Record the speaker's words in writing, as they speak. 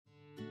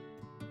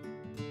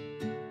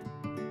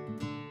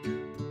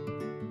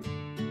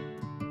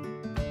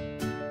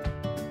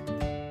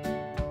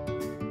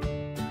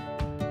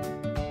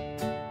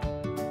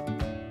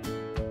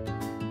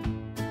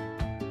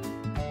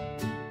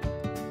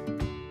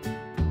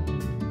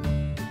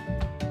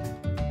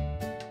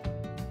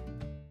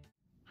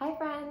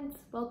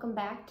Welcome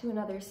back to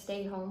another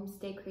Stay Home,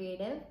 Stay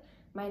Creative.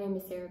 My name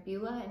is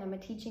Beulla and I'm a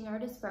teaching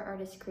artist for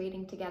Artists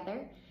Creating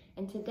Together.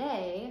 And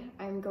today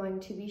I'm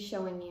going to be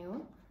showing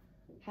you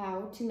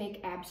how to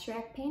make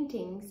abstract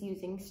paintings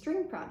using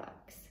string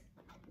products.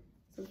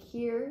 So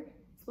here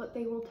is what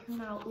they will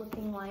turn out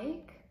looking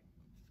like.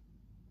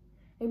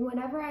 And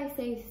whenever I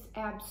say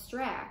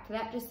abstract,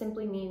 that just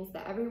simply means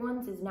that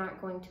everyone's is not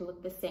going to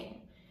look the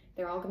same.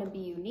 They're all going to be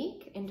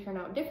unique and turn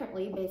out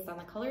differently based on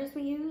the colors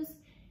we use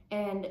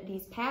and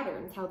these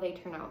patterns, how they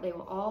turn out. They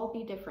will all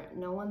be different.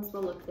 No one's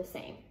will look the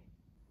same.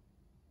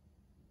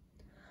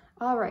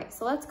 All right,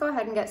 so let's go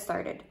ahead and get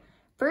started.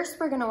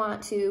 First, we're going to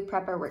want to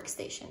prep our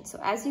workstation. So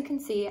as you can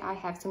see, I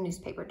have some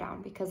newspaper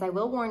down because I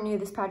will warn you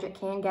this project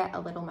can get a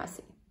little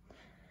messy.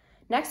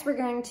 Next, we're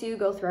going to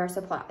go through our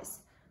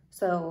supplies.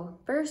 So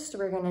first,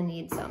 we're going to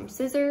need some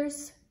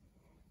scissors,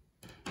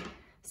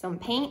 some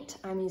paint.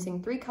 I'm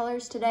using 3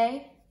 colors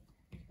today.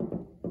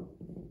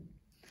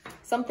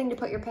 Something to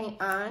put your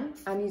paint on.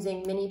 I'm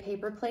using mini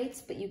paper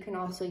plates, but you can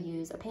also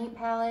use a paint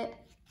palette.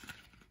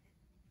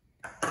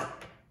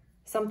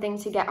 Something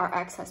to get our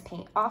excess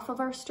paint off of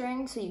our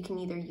string, so you can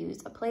either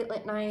use a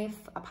platelet knife,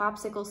 a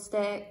popsicle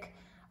stick,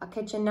 a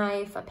kitchen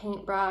knife, a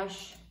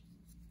paintbrush.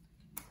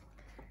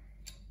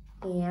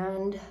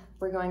 And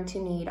we're going to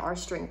need our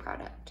string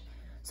product.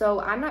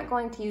 So I'm not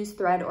going to use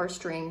thread or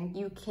string.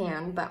 You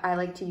can, but I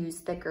like to use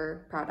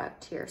thicker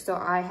product here. So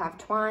I have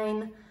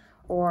twine,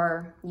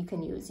 or you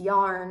can use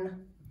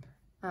yarn,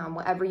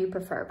 whatever you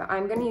prefer, but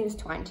I'm gonna use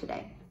twine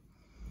today.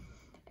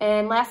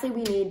 And lastly,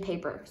 we need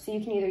paper. So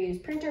you can either use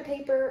printer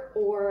paper,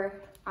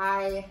 or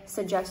I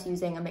suggest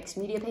using a mixed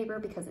media paper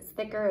because it's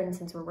thicker, and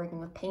since we're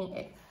working with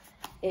paint,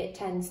 it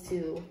tends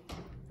to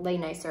lay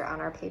nicer on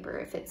our paper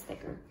if it's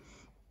thicker.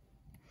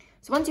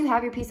 So once you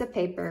have your piece of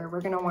paper,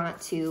 we're gonna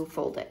want to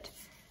fold it.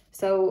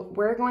 So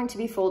we're going to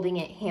be folding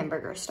it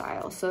hamburger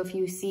style. So if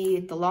you see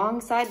the long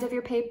sides of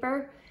your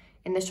paper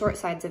and the short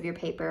sides of your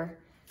paper,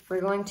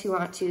 we're going to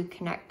want to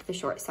connect the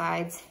short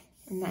sides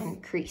and then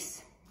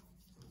crease.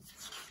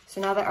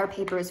 So now that our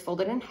paper is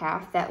folded in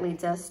half, that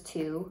leads us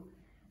to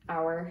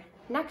our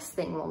next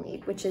thing we'll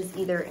need, which is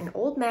either an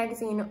old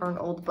magazine or an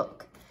old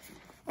book.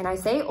 And I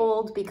say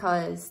old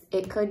because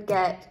it could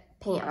get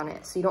paint on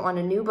it. So you don't want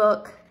a new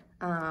book.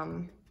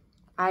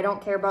 I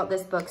don't care about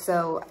this book,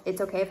 so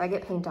it's okay if I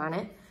get paint on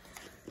it.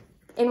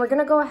 And we're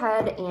gonna go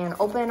ahead and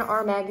open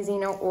our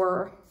magazine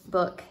or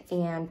book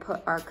and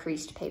put our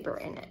creased paper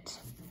in it.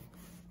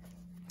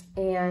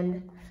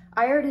 And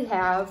I already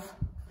have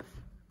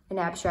an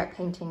abstract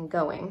painting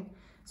going,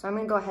 so I'm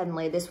gonna go ahead and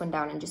lay this one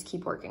down and just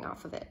keep working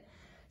off of it.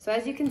 So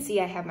as you can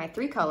see, I have my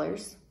 3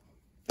 colors,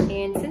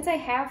 and since I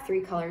have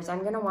 3 colors,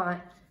 I'm gonna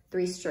want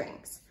 3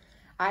 strings.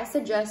 I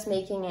suggest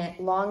making it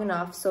long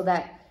enough so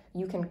that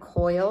you can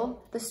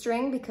coil the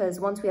string,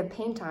 because once we have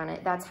paint on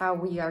it, that's how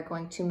we are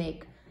going to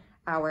make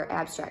our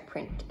abstract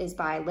print, is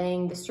by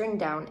laying the string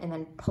down and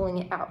then pulling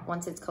it out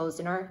once it's closed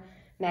in our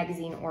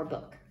magazine or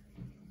book.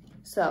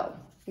 So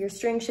your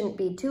string shouldn't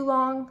be too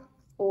long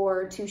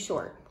or too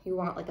short. You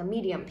want like a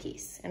medium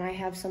piece, and I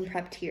have some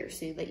prepped here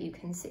so that you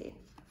can see.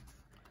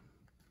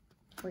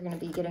 We're gonna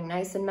be getting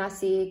nice and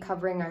messy,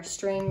 covering our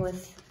string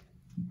with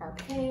our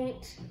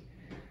paint.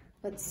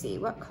 Let's see,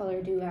 what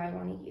color do I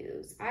wanna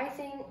use? I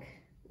think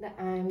that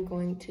I'm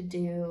going to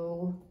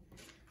do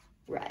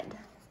red.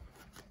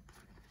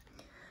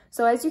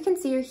 So as you can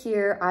see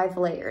here, I've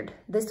layered.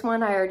 This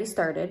one I already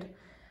started,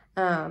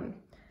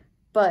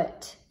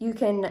 but you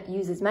can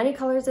use as many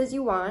colors as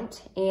you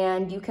want,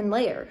 and you can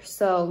layer.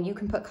 So you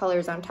can put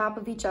colors on top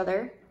of each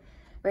other.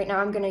 Right now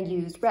I'm gonna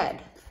use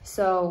red.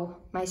 So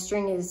my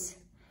string is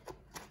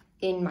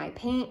in my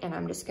paint, and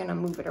I'm just gonna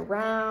move it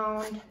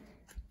around.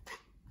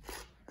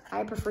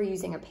 I prefer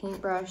using a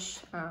paintbrush,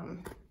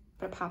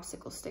 but a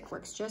popsicle stick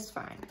works just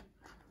fine.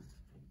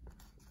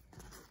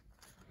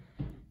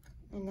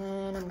 And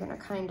then I'm gonna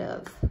kind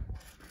of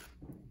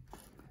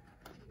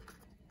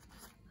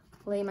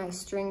lay my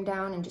string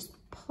down and just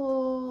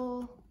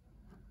pull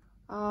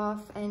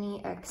off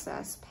any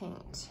excess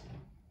paint.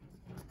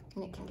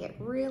 And it can get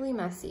really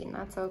messy, and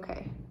that's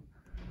okay.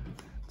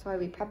 That's why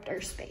we prepped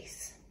our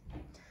space.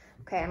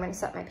 Okay, I'm gonna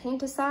set my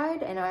paint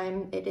aside,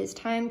 and it is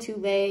time to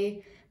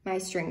lay my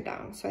string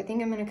down. So I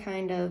think I'm gonna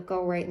kind of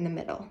go right in the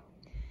middle.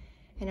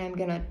 And I'm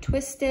gonna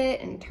twist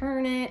it and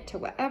turn it to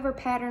whatever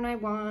pattern I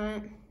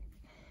want.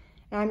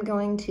 And I'm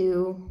going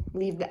to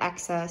leave the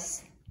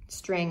excess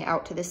string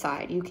out to the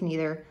side. You can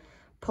either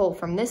pull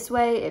from this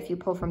way. If you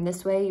pull from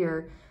this way,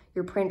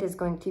 your print is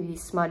going to be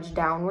smudged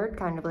downward,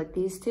 kind of like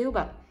these two,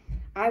 but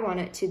I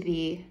want it to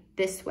be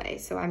this way.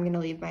 So I'm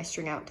gonna leave my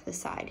string out to the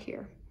side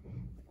here.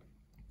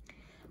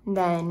 And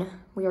then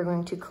we are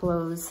going to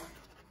close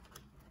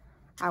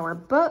our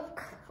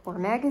book or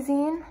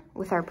magazine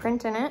with our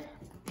print in it.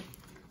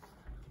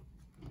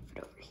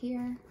 Put it over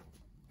here.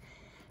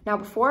 Now,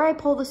 before I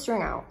pull the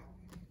string out,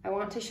 I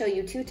want to show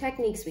you 2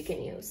 techniques we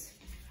can use.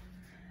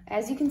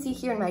 As you can see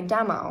here in my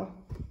demo,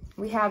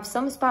 we have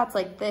some spots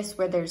like this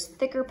where there's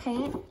thicker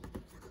paint,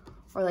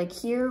 or like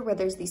here where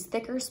there's these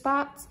thicker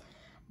spots.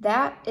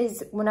 That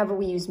is whenever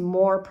we use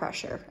more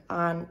pressure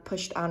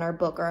pushed on our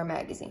book or our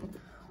magazine.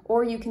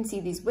 Or you can see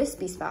these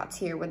wispy spots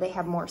here where they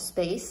have more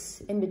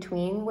space in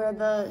between where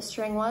the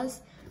string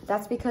was.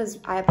 That's because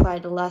I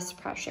applied less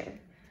pressure.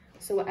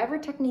 So whatever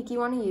technique you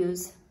want to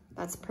use,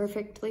 that's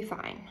perfectly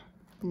fine.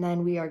 And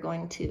then we are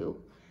going to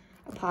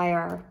apply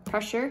our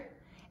pressure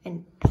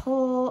and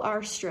pull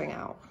our string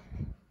out.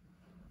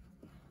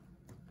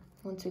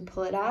 Once we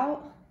pull it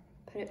out,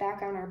 put it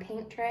back on our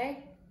paint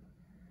tray.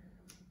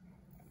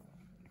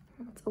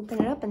 Let's open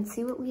it up and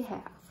see what we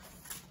have.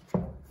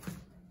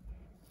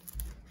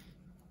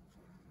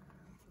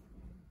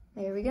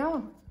 There we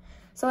go.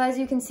 So as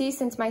you can see,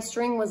 since my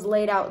string was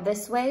laid out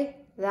this way,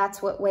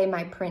 that's what way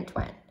my print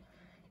went.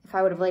 If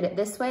I would have laid it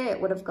this way,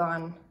 it would have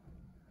gone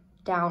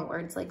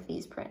downwards like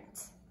these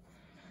prints.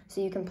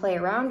 So you can play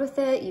around with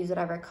it, use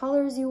whatever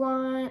colors you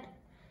want,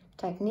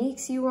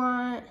 techniques you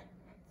want.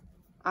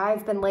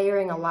 I've been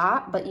layering a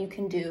lot, but you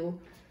can do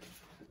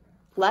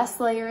less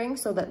layering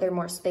so that they're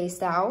more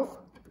spaced out,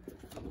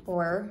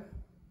 or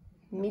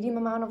medium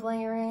amount of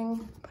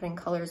layering, putting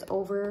colors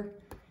over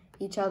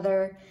each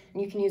other.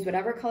 And you can use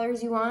whatever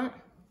colors you want,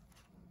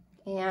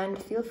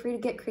 and feel free to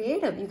get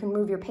creative. You can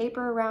move your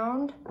paper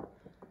around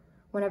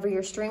whenever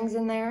your string's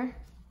in there.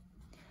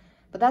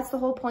 But that's the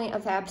whole point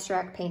of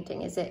abstract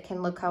painting, is it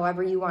can look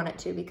however you want it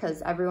to,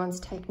 because everyone's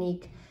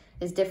technique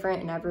is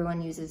different and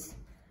everyone uses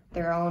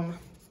their own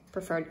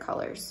preferred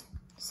colors.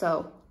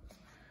 So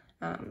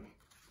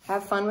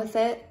have fun with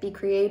it, be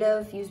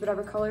creative, use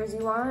whatever colors you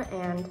want,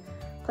 and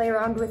play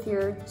around with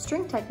your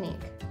string technique.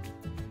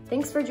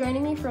 Thanks for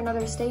joining me for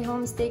another Stay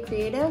Home, Stay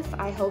Creative.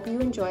 I hope you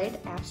enjoyed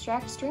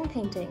abstract string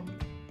painting.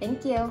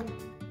 Thank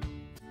you.